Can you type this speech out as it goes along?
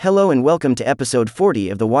Hello and welcome to episode 40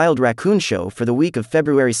 of the Wild Raccoon Show for the week of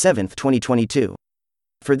February 7, 2022.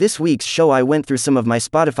 For this week's show, I went through some of my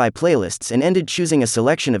Spotify playlists and ended choosing a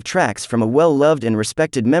selection of tracks from a well-loved and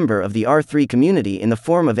respected member of the R3 community in the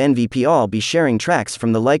form of MVP. I'll be sharing tracks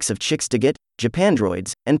from the likes of Chicks to Get,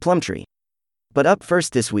 Japandroids, and Plumtree. But up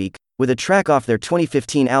first this week, with a track off their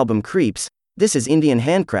 2015 album Creeps, this is Indian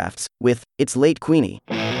Handcrafts with It's Late Queenie.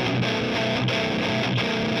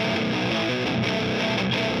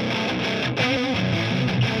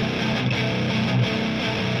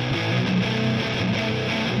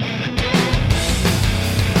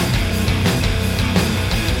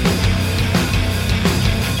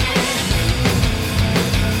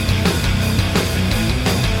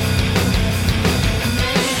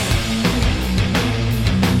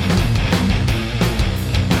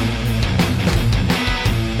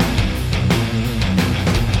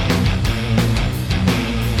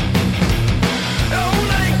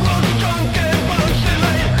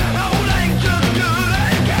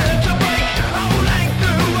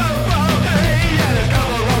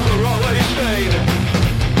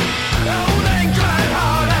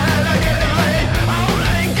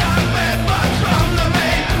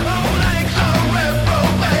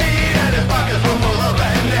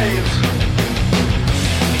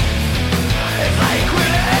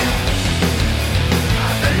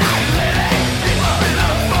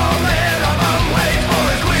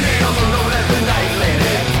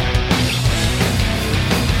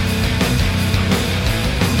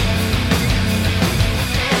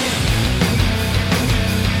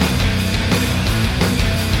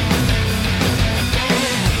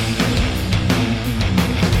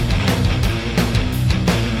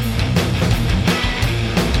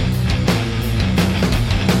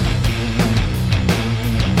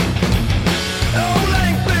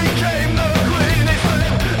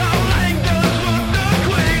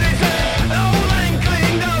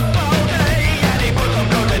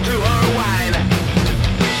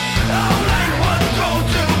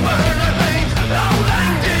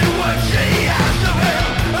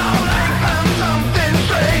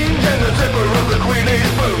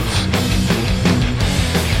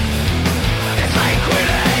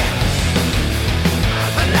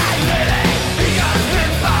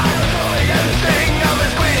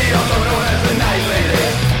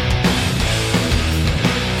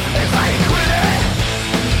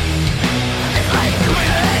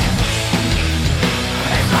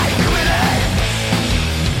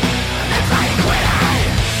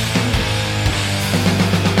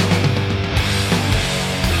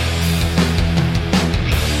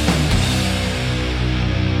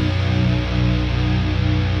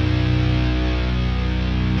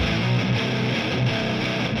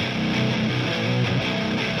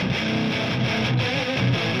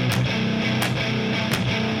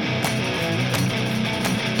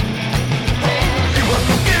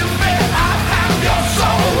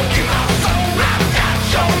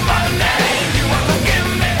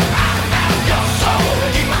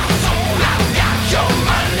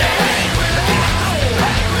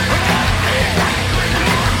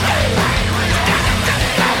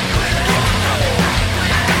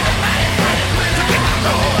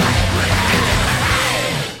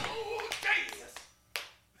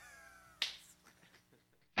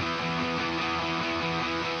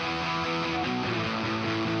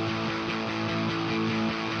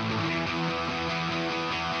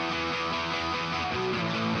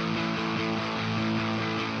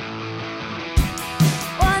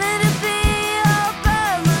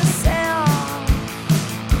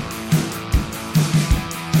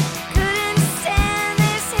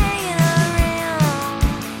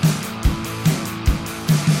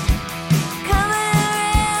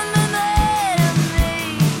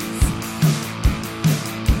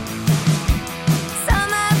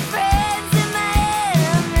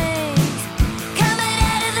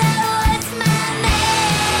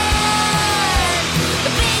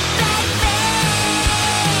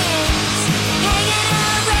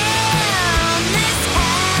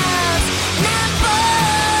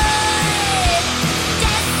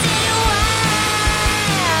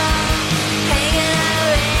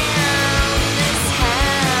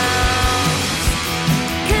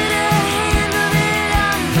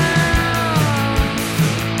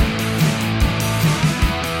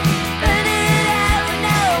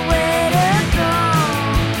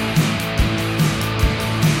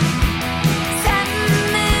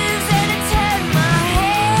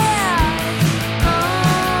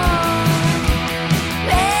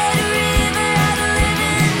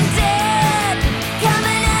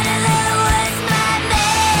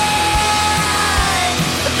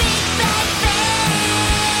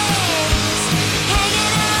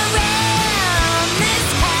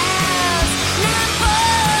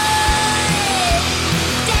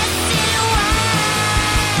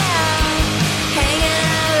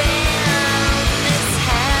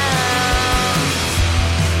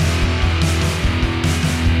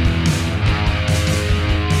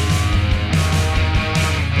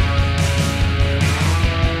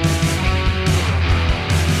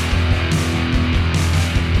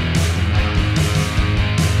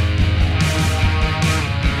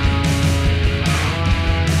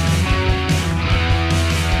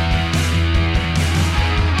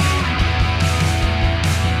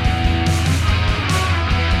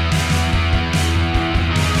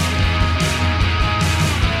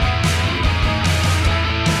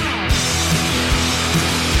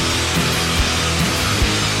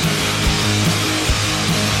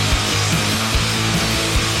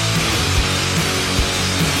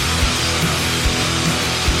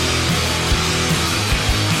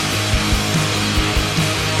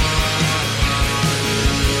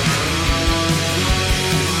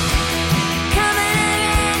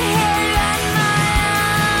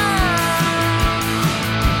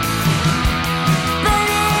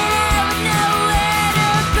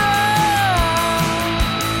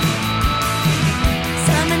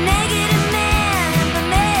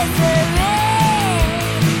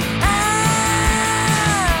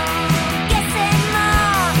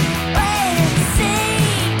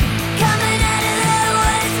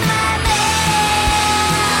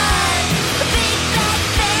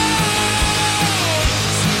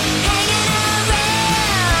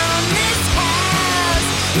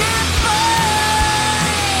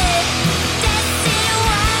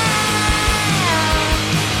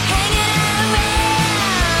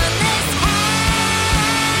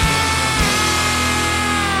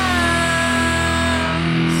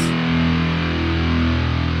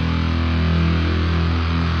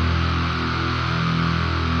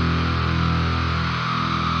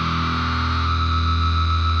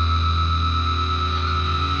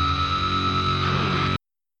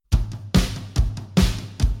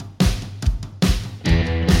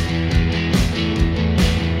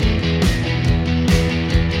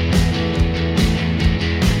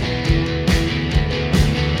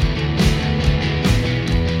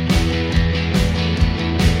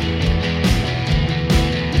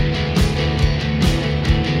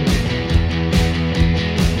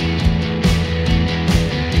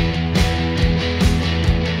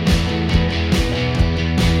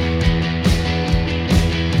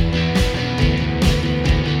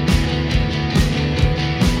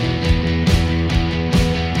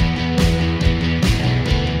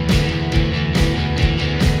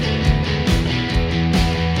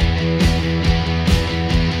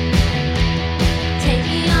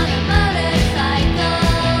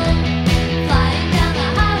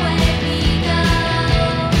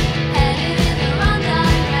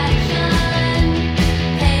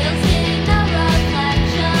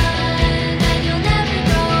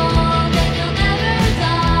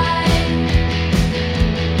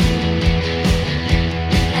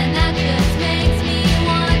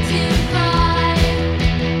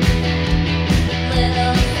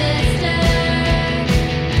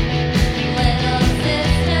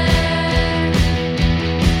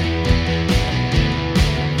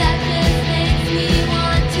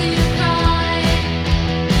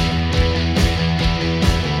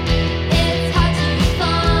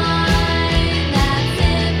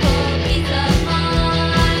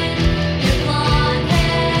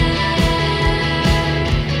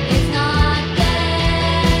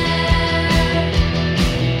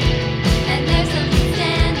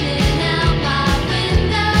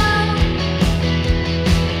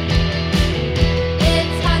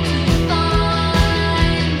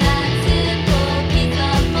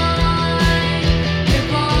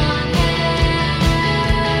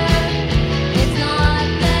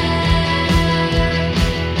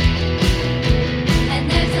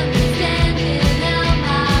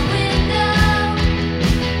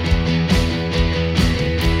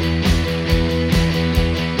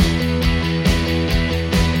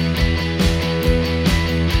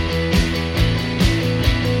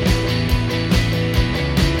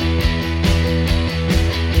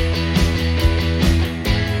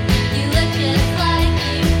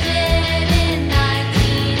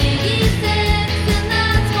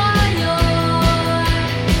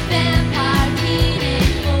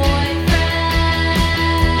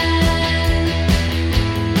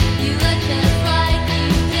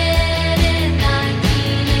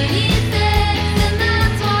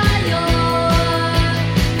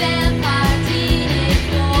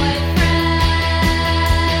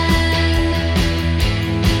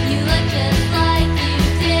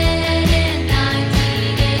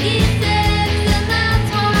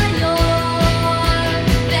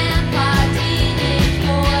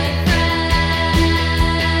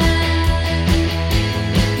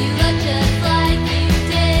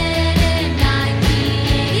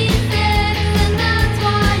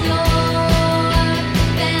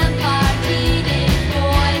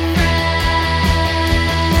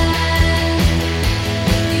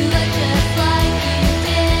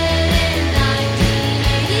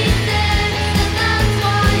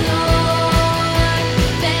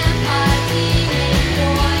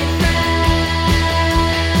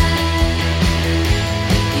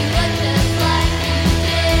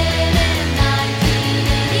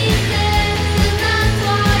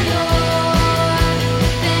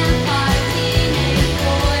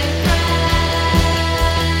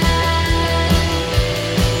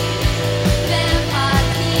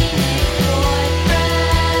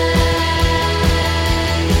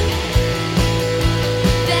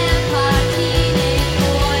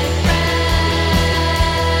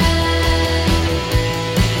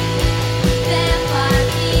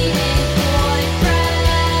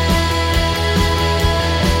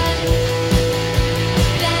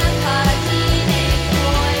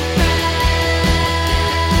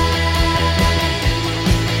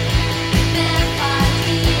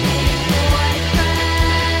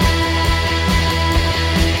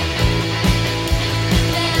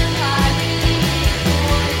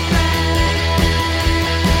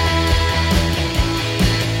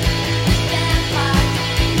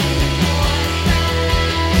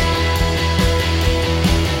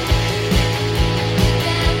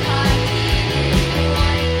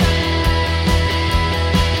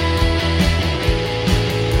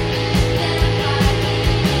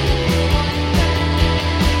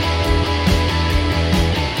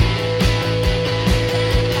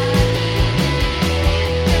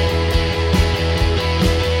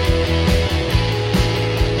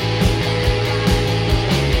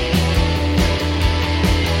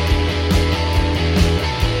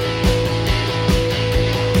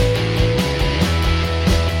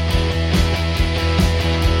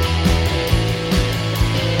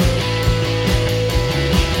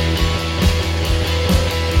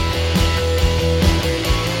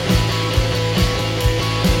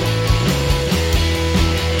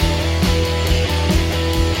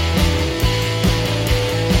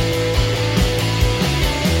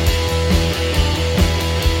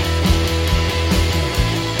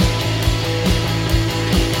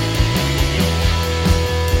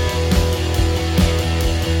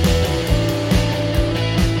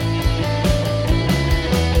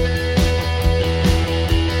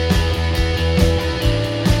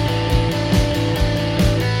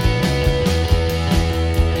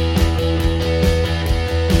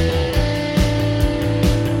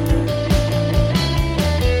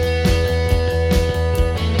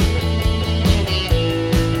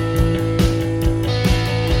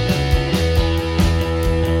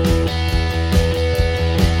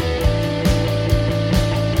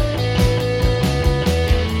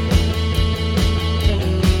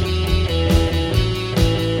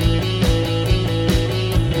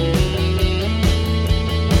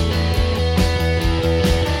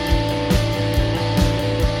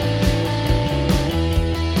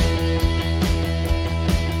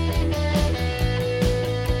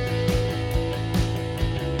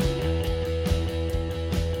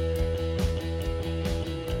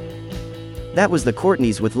 That was the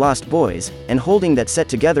Courtneys with Lost Boys, and holding that set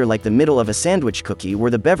together like the middle of a sandwich cookie were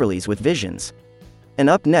the Beverleys with Visions. And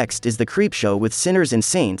up next is the Creepshow with Sinners and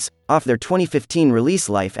Saints, off their 2015 release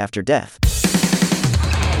Life After Death.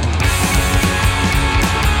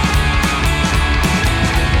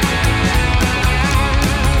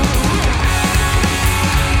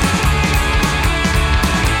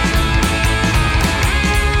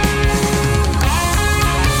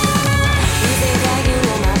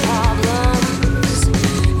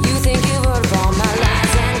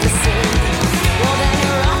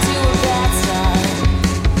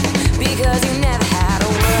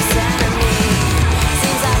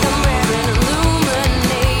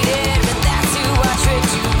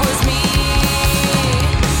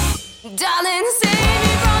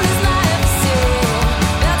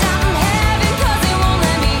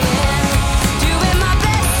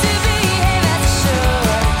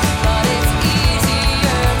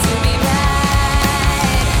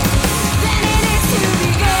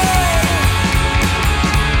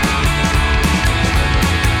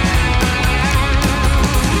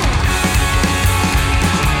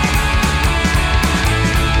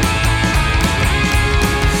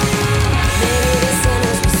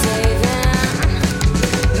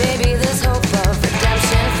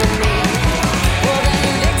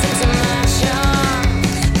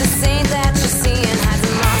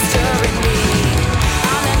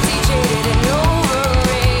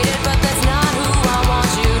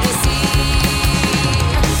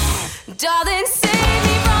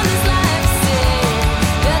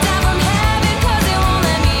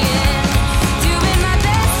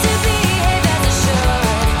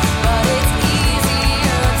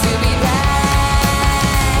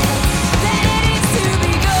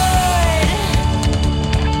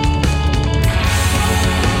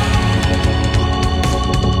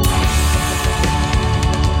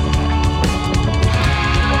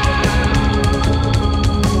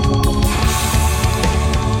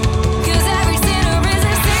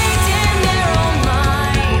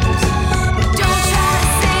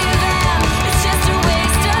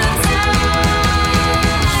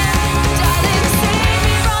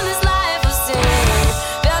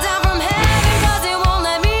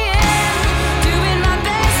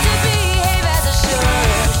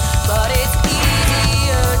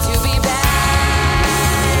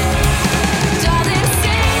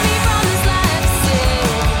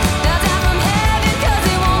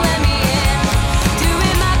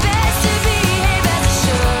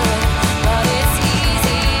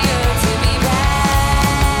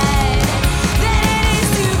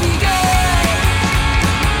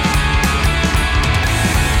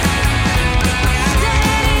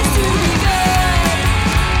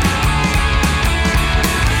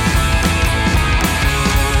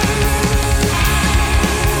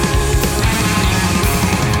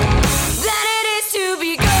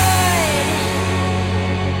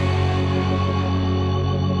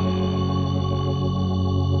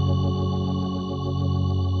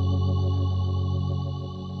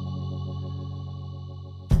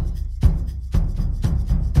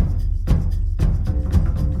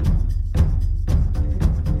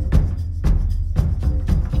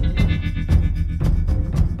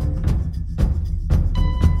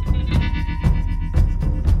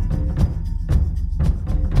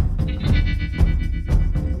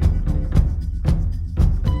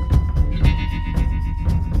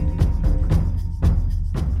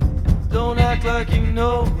 Like you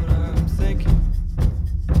know what I'm thinking.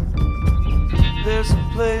 There's a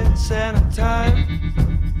place and a time,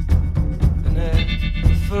 and at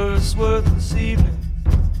the first word this evening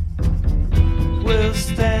we'll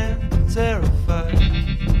stand terrified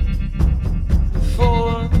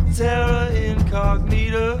before the terror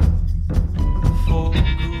incognita, before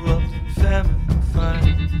corrupt and famine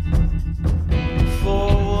find,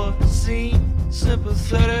 before what seems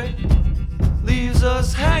sympathetic leaves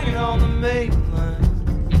us hanging on the main line.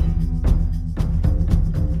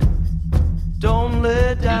 Don't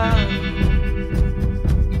let down,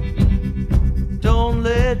 don't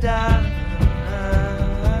let down.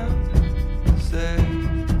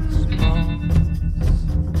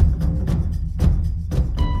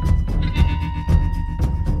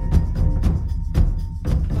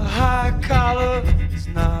 A high collar is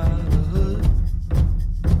not a hood.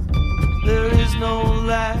 There is no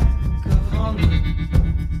lack of hunger.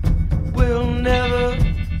 We'll never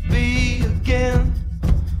be again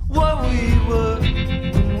what we were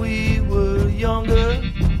when we were younger.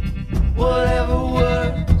 Whatever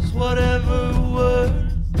works, whatever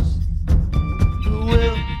works, the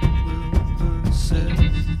will persist.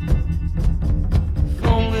 If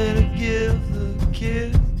only to give the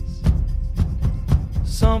kids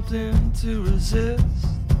something to resist.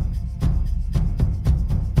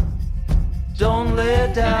 Don't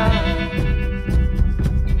lay down.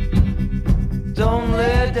 Don't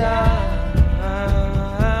lay down.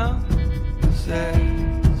 Sex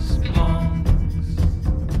monks.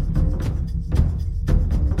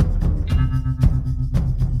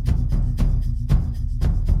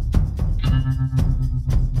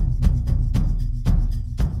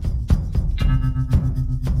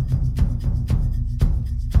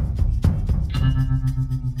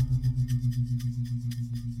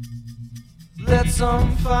 Let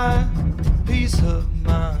some find peace of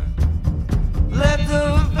mind. Let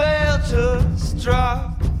the veil just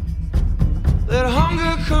drop. Let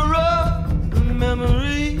hunger corrupt the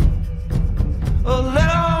memory. Or let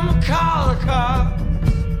them call the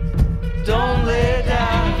cops. Don't lay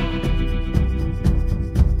down.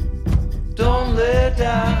 Don't lay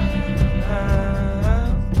down.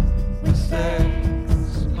 With that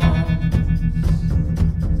smoke.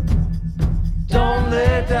 Don't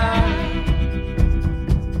lay down.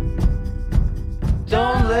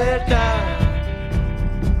 Don't lay down.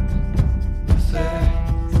 With that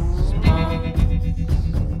smoke.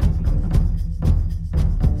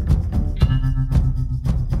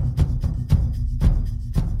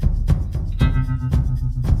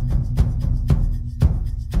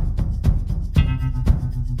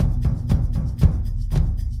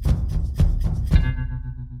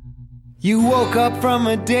 You woke up from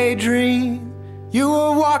a daydream. You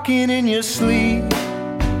were walking in your sleep,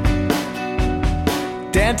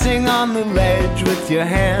 dancing on the ledge with your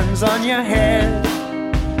hands on your head,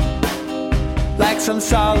 like some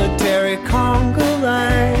solitary conga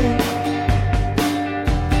line.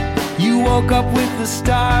 You woke up with the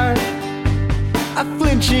start, a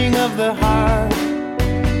flinching of the heart,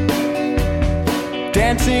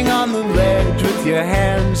 dancing on the ledge with your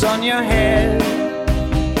hands on your head,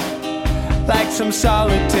 like some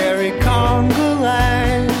solitary conga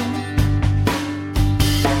line.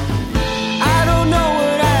 I don't know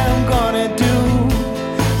what I am gonna do.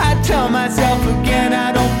 I tell myself again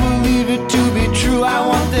I don't believe it to be true. I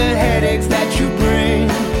want the headaches that you bring.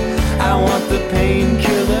 I want the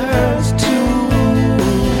painkillers too.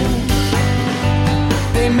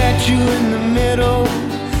 They met you in the middle.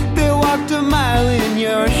 They walked a mile in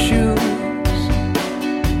your shoes.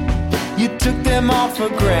 You took them all for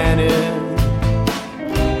granted.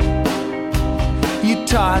 You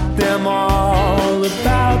taught them all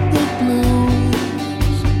about the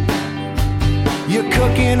blues. You're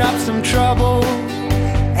cooking up some trouble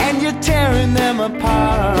and you're tearing them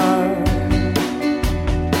apart.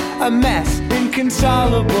 A mess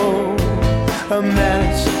inconsolable, a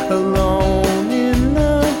mess alone in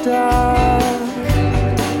the dark.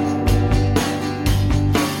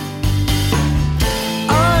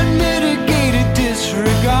 Unmitigated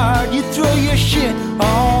disregard, you throw your shit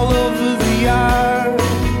all over the yard,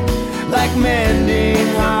 like mending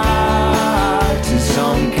hearts is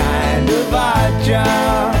some kind of odd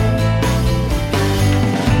job.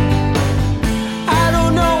 I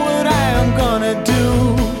don't know what I am gonna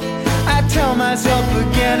do. I tell myself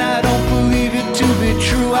again I don't believe it to be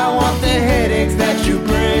true. I want the headaches that you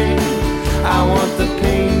bring. I want the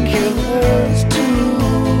painkillers too.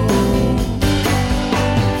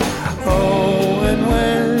 Oh, and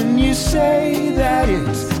when you say that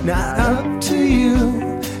it's not up to you,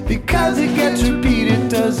 because it gets repeated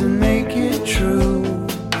doesn't make it true.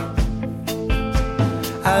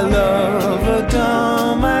 I love a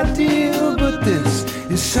dumb ideal, but this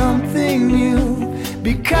is something new.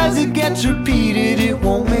 Because it gets repeated, it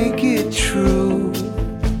won't make it true.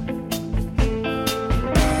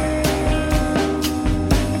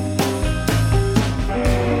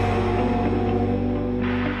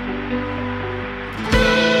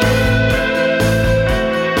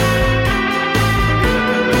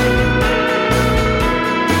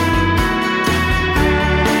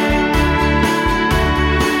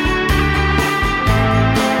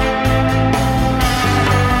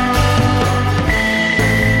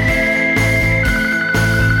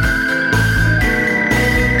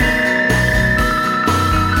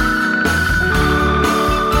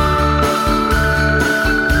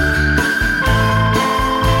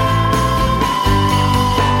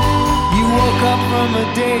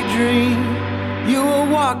 Daydream, you were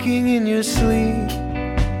walking in your sleep.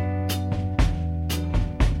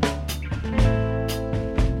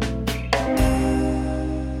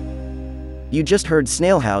 You just heard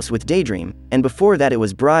Snail House with Daydream, and before that it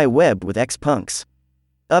was Bry Webb with X-Punks.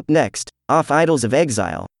 Up next, off Idols of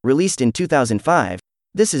Exile, released in 2005,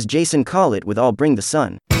 this is Jason Collett with I'll Bring the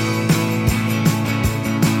Sun.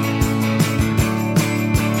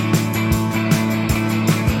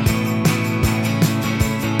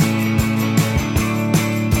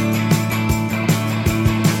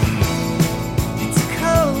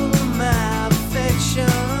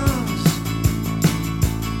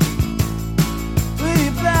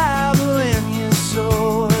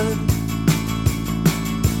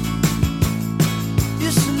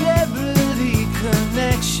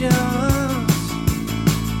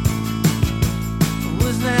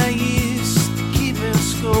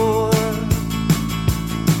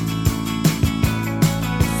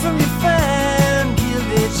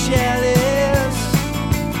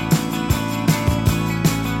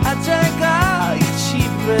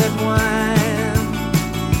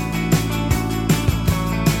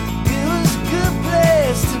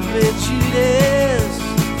 Judas,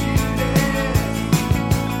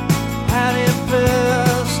 having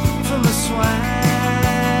burst from the swine.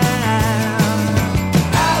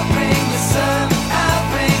 I'll bring the sun, I'll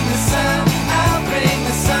bring the sun, I'll bring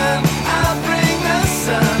the sun, I'll bring the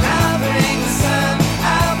sun, I'll bring the sun,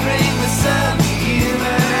 I'll bring the sun to you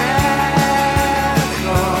and I'll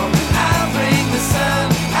come. I'll bring the sun,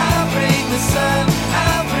 I'll bring the sun,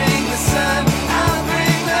 I'll bring the sun, I'll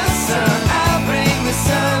bring the sun, I'll bring the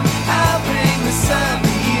sun, I'll bring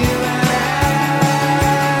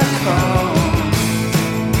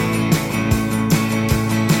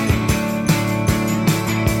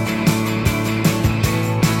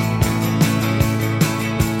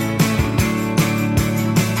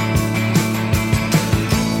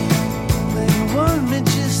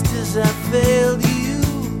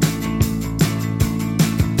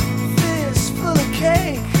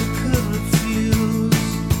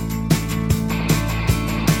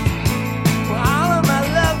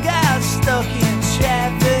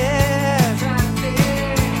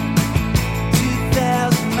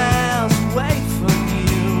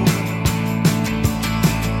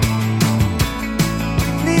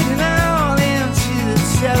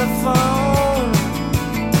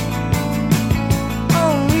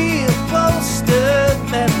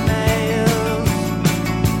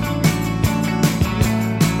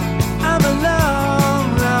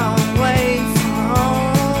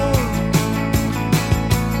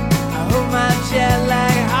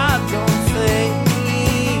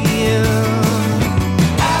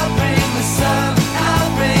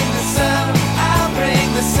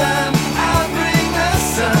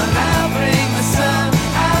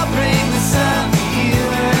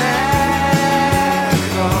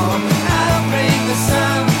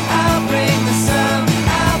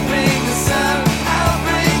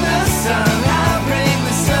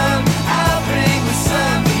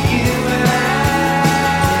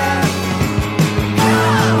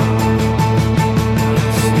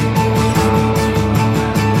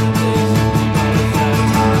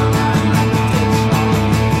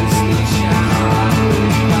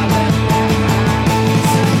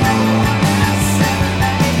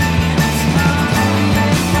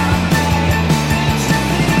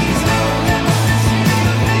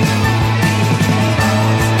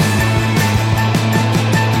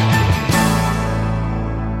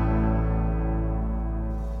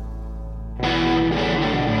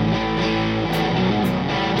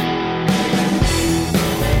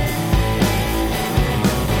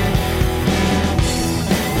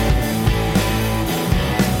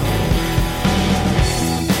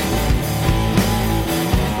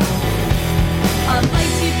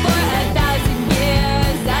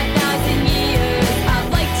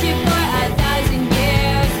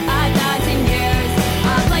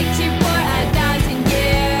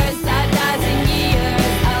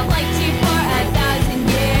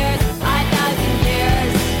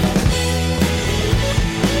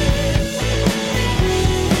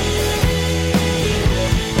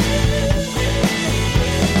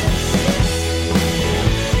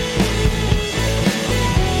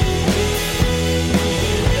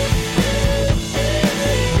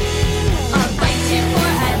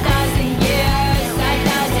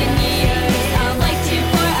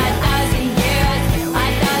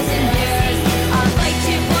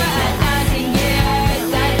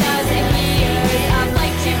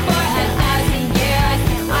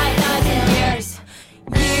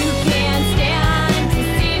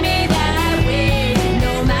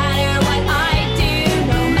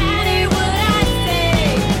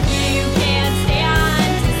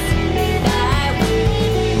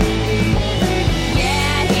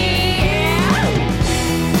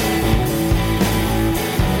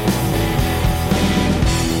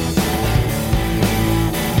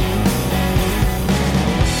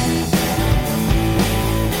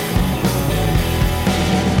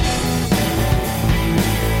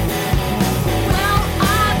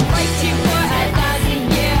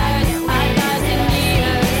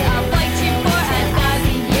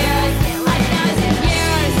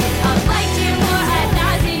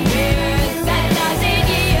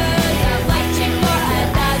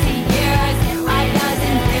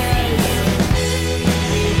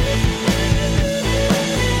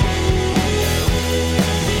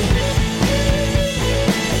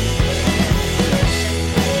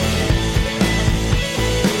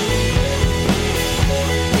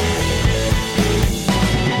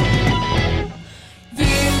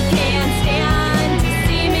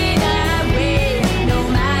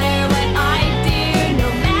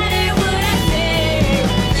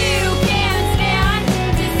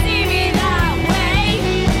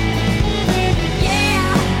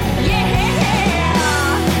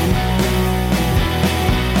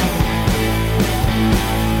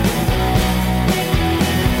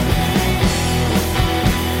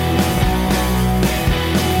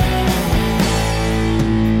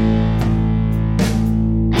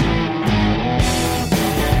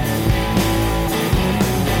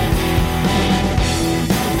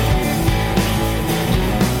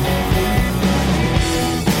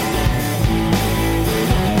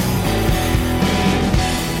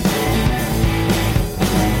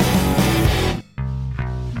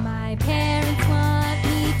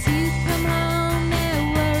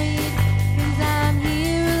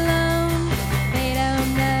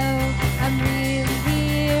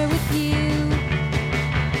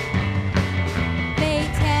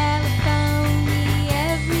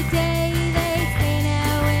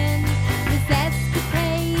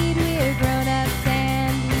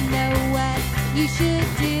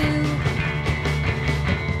could do.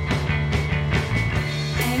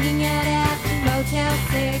 Hanging out at the Motel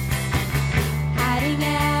 6, hiding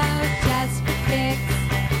out just for kicks.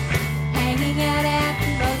 Hanging out at the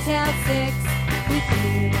Motel 6 with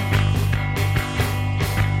you.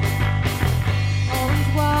 Orange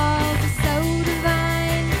walls are so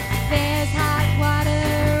divine. There's hot water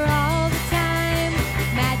all the time.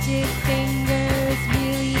 Magic fingers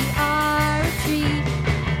really are a treat.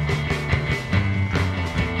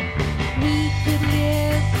 We could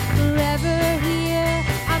live forever here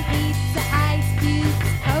on pizza, ice cubes,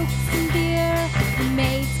 cokes, and beer. The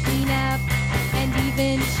maids clean up and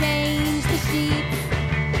even change the sheets.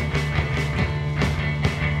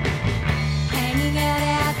 Hanging out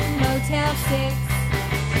at the Motel 6,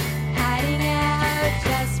 hiding out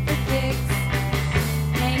just for kicks.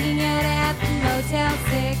 Hanging out at the Motel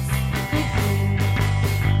 6 with you.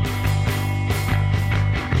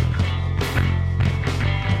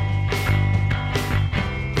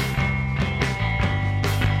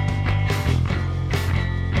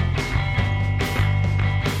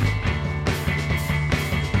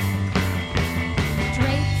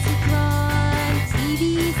 Drapes are drawn,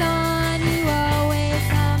 TV's on. You always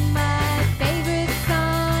hum my favorite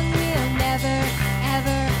song. We'll never,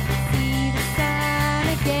 ever see the sun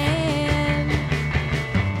again.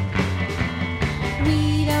 We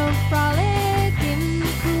don't frolic in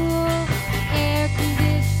the pool. Air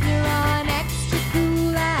conditioner on extra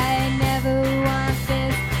cool. I never want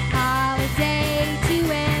this holiday to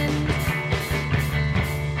end.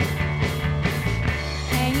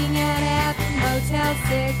 Hanging out at the Motel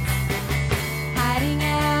 6, hiding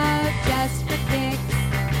out just for kicks.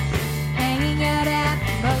 Hanging out at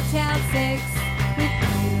the Motel 6 with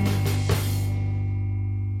you.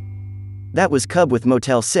 That was Cub with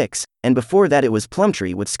Motel 6, and before that it was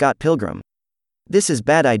Plumtree with Scott Pilgrim. This is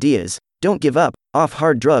Bad Ideas, Don't Give Up, off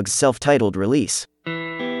Hard Drugs' self-titled release.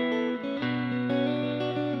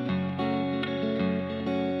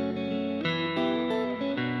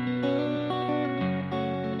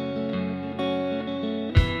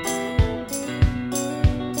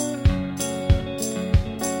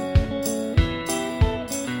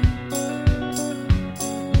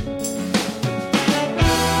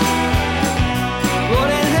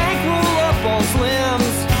 Wouldn't Hank roll up on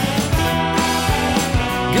Slims?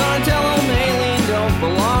 Gonna tell him Aileen don't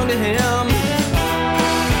belong to him.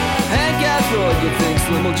 Hank asked Roy, you think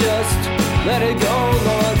Slim will just let it go?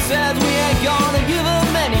 Lord says we ain't gonna give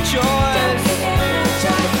him any choice.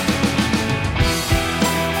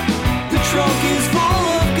 The trunk is full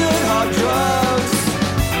of good hard drugs,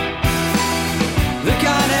 the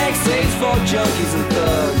kind Hank saves for junkies and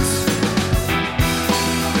thugs.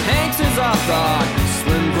 Hank says I thought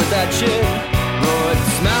Slim quit that shit. Roy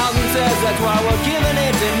smiles and says that's why we're giving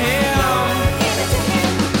it to him.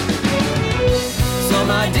 Some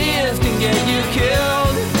ideas can get you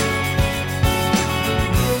killed,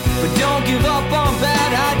 but don't give up on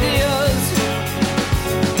bad ideas.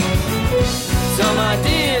 Some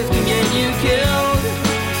ideas can get you killed,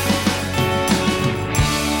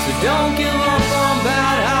 so don't give up on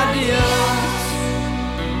bad ideas.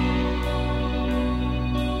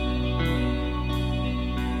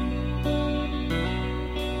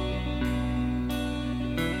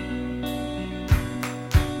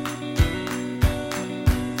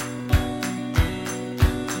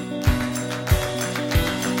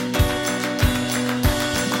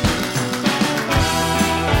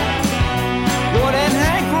 Wouldn't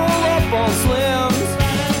Hank roll up on Slims?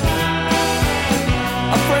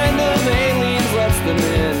 A friend of Aileen's lets them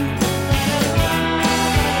in.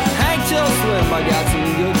 Hank tells Slim I got some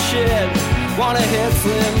good shit. Wanna hit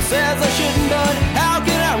Slim, says I shouldn't, but how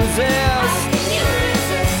can I resist?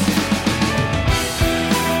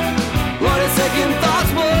 What a second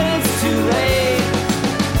thoughts, but it's too late.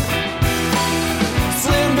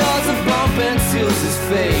 Slim does a bump and seals his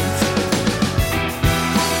fate.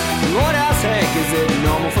 Lord asks Hank, is it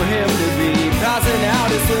normal for him to be passing out?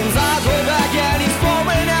 His Slim's eyes roll back and he's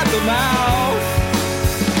foaming at the mouth.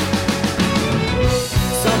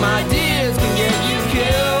 Some ideas can get you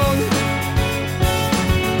killed,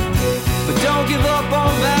 but don't give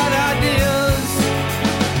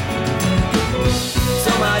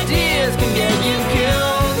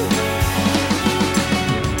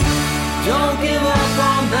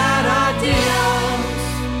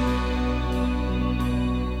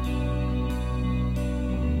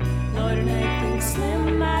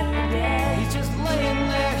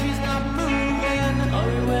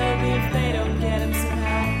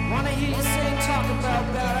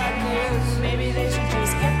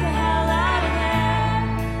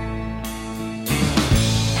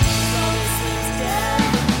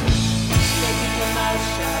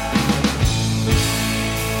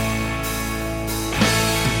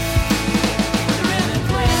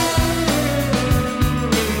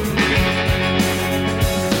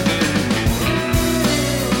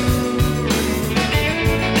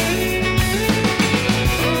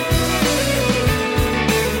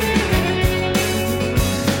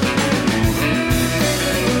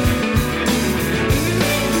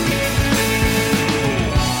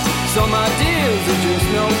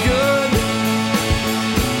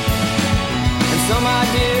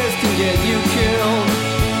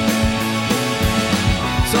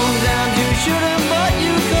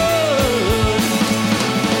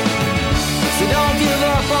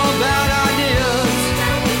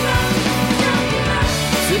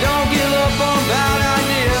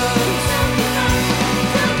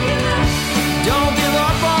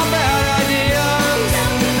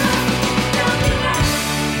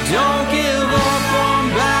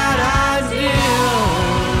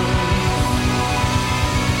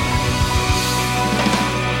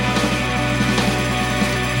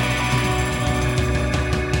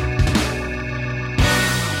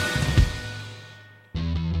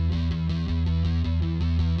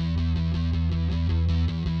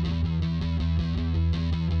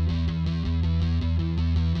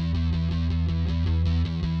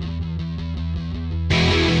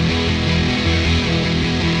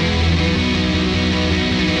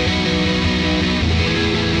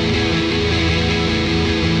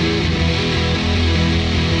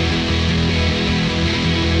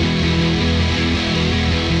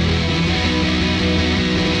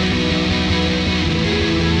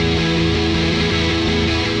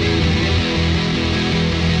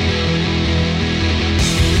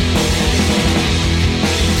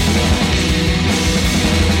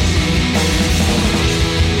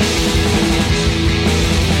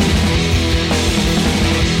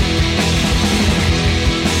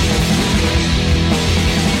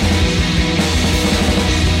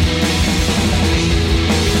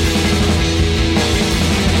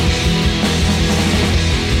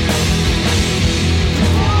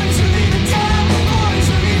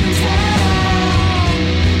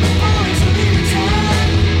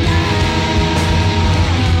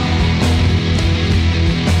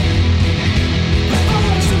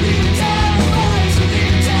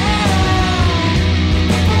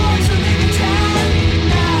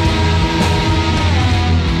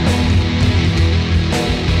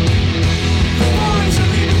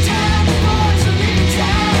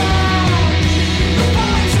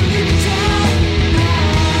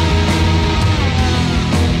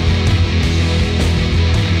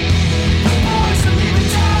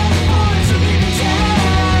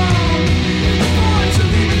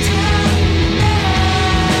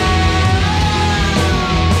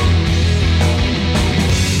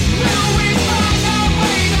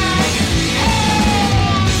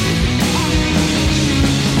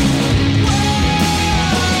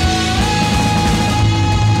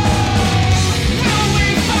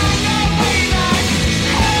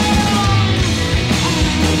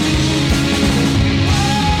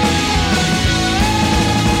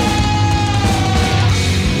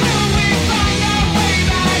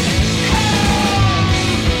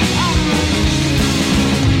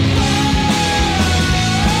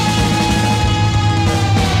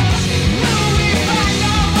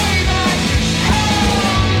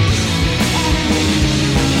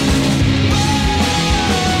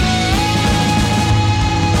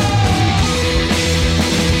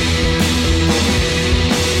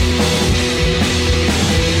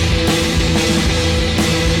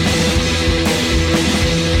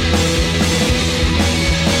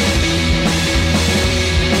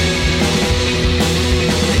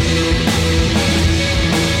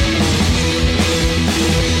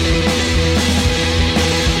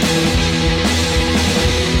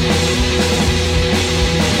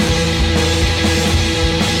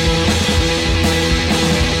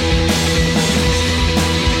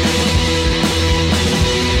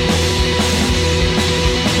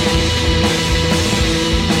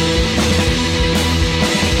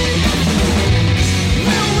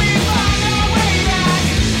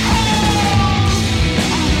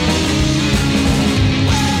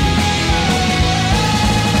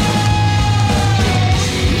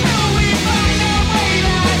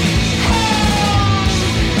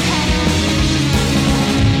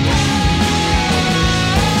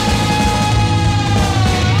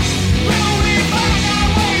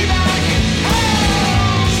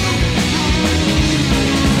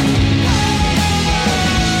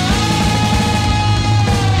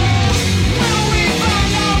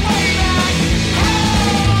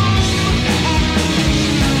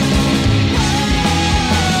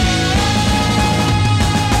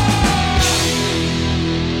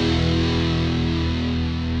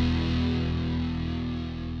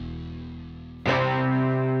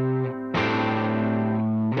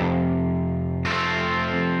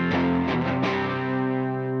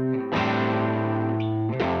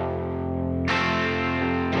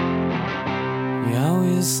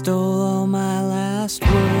you stole all my last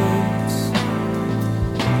words.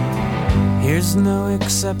 Here's no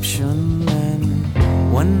exception,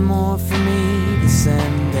 and one more for me to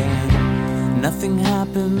send, and nothing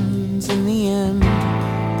happens in the end.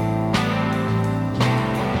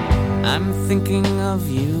 I'm thinking of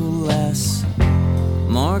you less,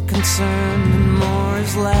 more concerned and more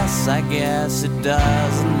is less. I guess it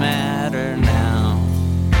doesn't matter now.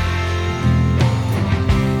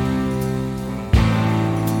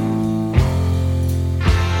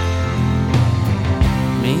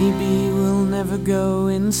 Maybe we'll never go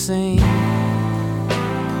insane.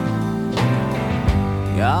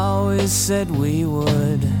 You always said we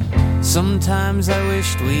would. Sometimes I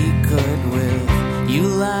wished we could, with you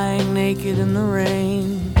lying naked in the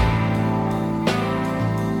rain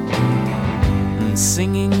and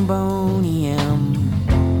singing Boney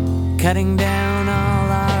M, cutting down all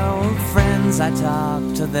our old friends. I talk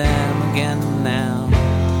to them again now.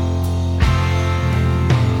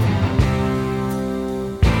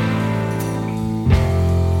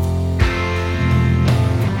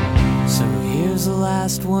 So here's the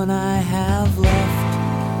last one I have left.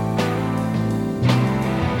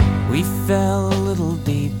 We fell a little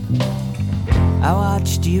deep. I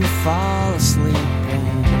watched you fall asleep,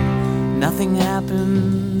 and nothing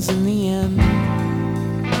happens in the end.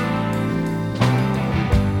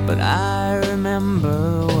 But I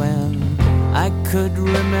remember when I could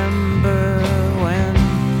remember when.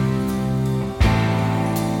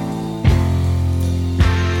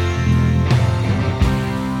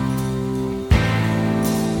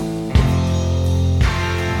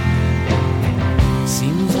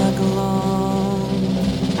 Seems like a long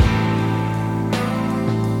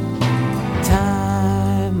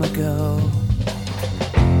time ago.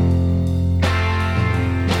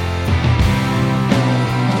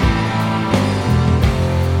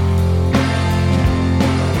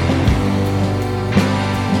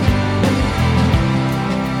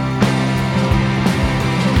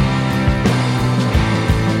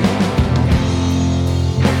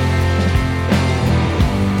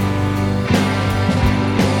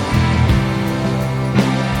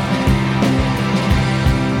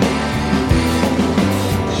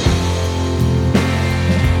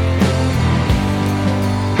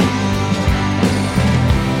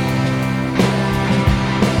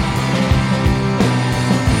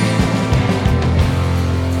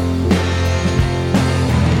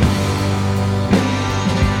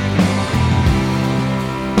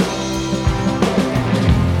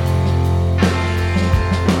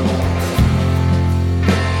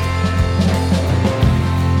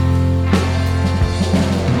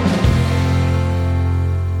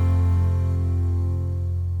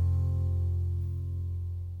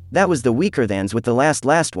 That was the Weaker Thans with the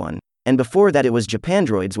last one, and before that it was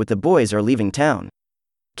Japandroids with The Boys Are Leaving Town.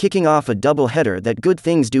 Kicking off a double header that good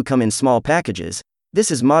things do come in small packages,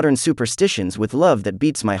 this is Modern Superstitions with Love That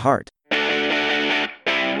Beats My Heart.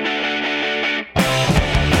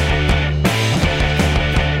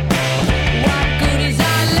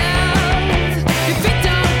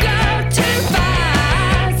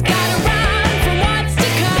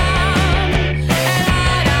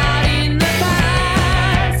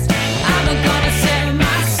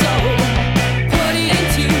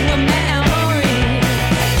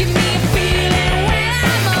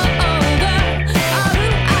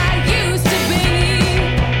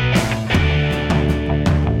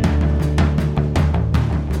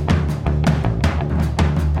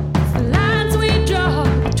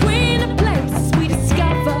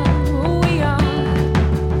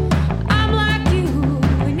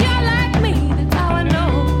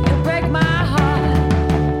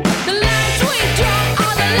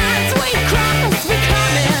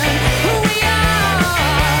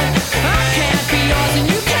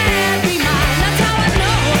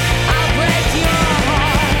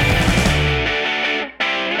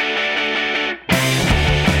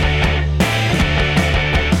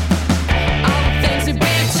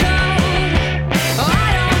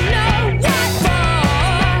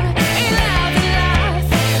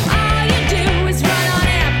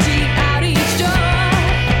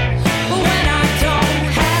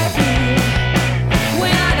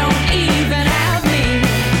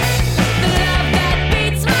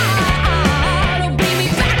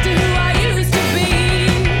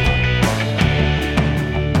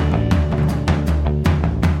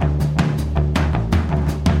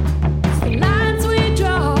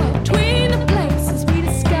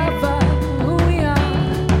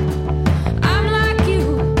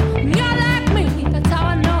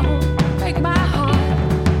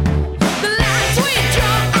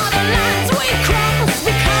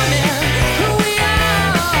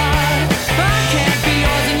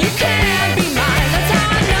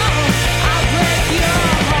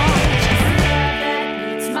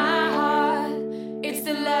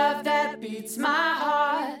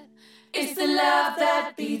 It's the love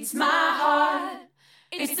that beats my heart.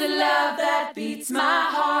 It's the love that beats my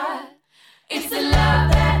heart. It's the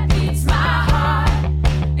love that beats my heart.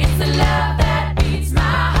 It's the love that beats my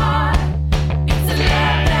heart. It's the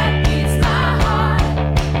love that beats my heart.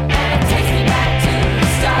 And it takes me back to the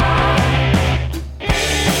start.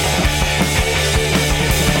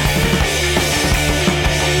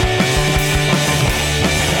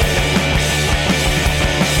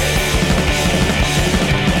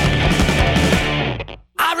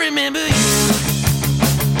 I remember you,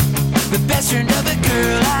 the best friend of a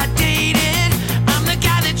girl I dated. I'm the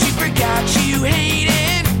guy that you forgot you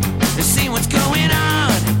hated. To see what's going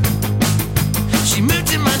on. She moved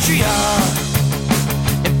to Montreal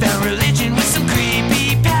and found religion with some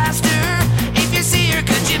creepy pastor. If you see her,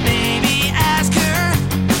 could you maybe ask her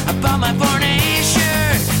about my Fortnite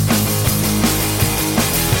shirt?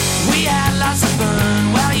 We had lots of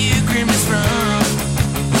fun while you grimaced from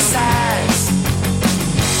the sides.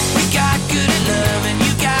 We got good at love and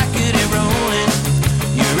you got good at rolling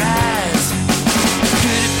your eyes.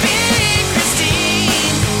 Could it be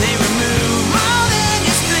Christine? They remove more than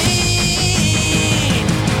your spleen.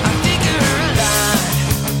 I think of her a lot.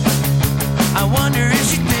 I wonder if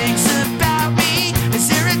she thinks about me. Is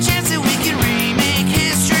there a chance that we can remake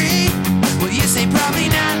history? Well, you say probably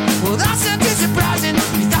not. Well, that's not too surprising.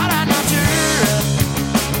 You thought I knocked her up,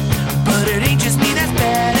 but it ain't just me that's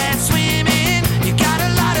bad at swimming. You got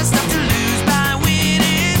a lot of stuff to lose by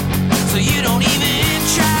winning, so you don't even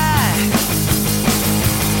try.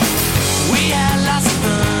 We had lots of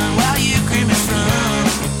fun while you grimaced from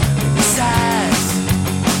the sides.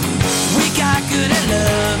 We got good at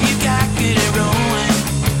love, you got good at rolling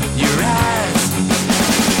your eyes.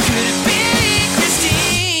 Could it be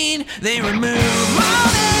Christine? They remove more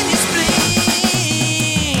than your spleen.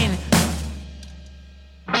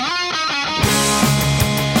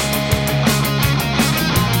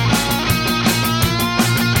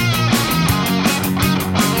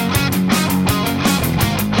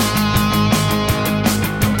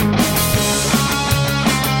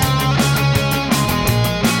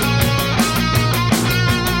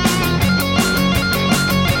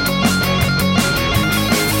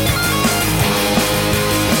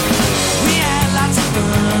 We had lots of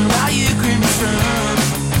fun while you grimaced from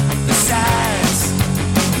the sides.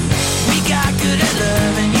 We got good at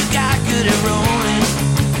love and you got good at rolling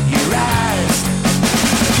your eyes.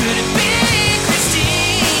 Could it be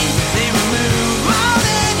Christine? They remove more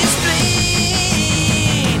than your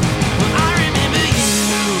spleen. Well, I remember you,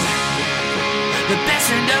 the best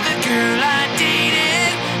friend of a girl I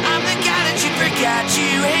dated. I'm the guy that you forgot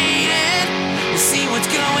you hated. You see what's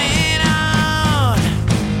going on.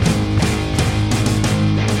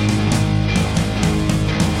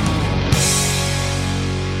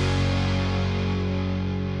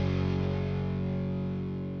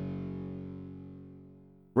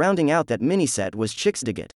 Rounding out that mini set was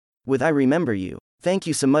Chixdiggit with I Remember You. Thank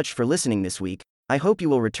you so much for listening this week. I hope you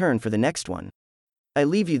will return for the next one. I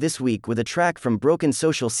leave you this week with a track from Broken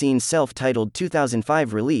Social Scene's self-titled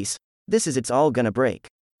 2005 release. This is It's All Gonna Break.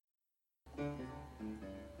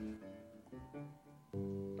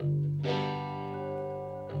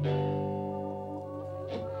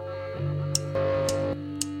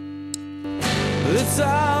 It's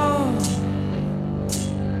all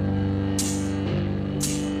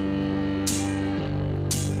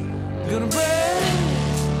gonna break.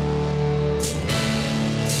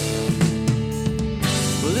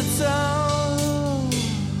 Well, it's all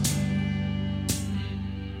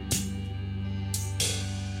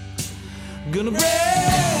gonna break.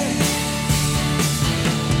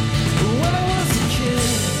 When I was a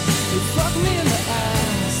kid, it fucked me in the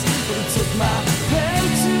ass, but it took my pen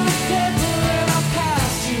to paper and I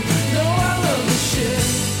passed you. No, I love the shit,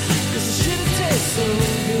 'cause the shit it tastes so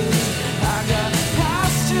good. I got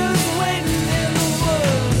pastures waiting in the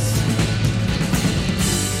woods,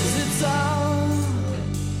 'cause it's all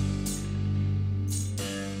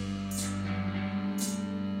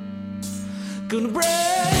gonna break.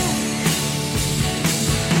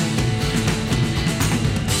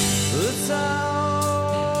 It's all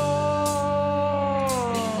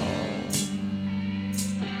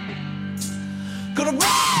gonna break.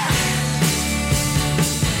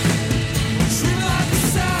 Screaming like a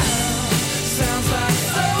sound, sounds like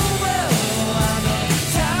oh well. I know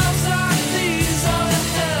times like these are the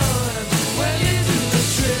hell. And when you do the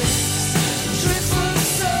tricks look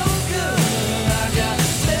so good. I got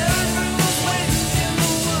bedrooms waiting in the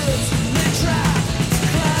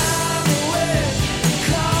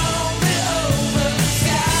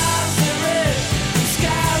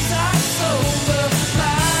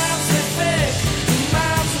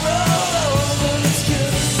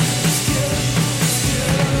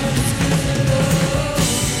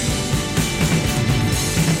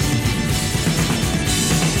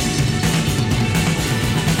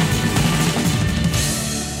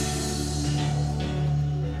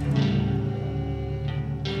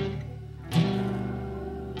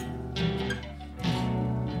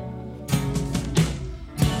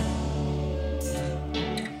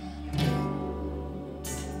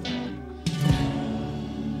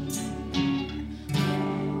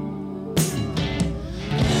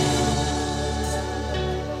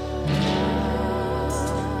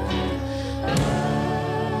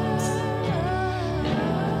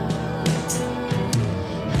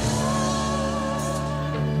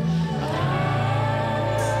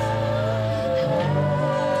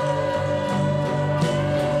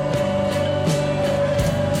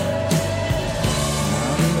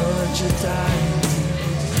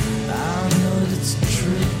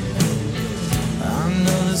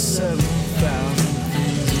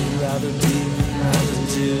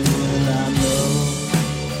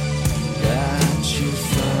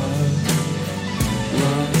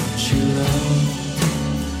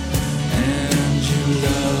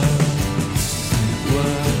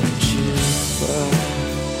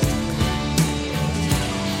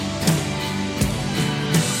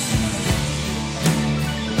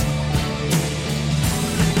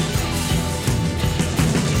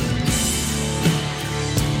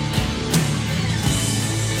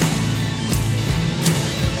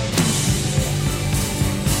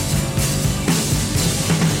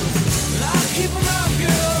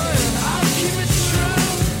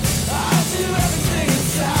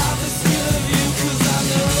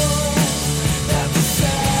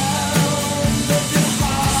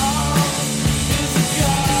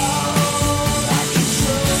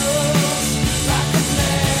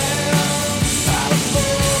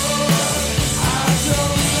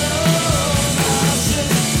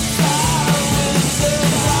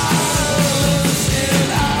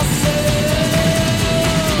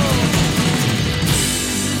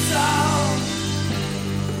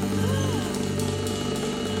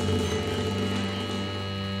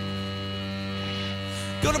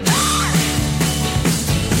gonna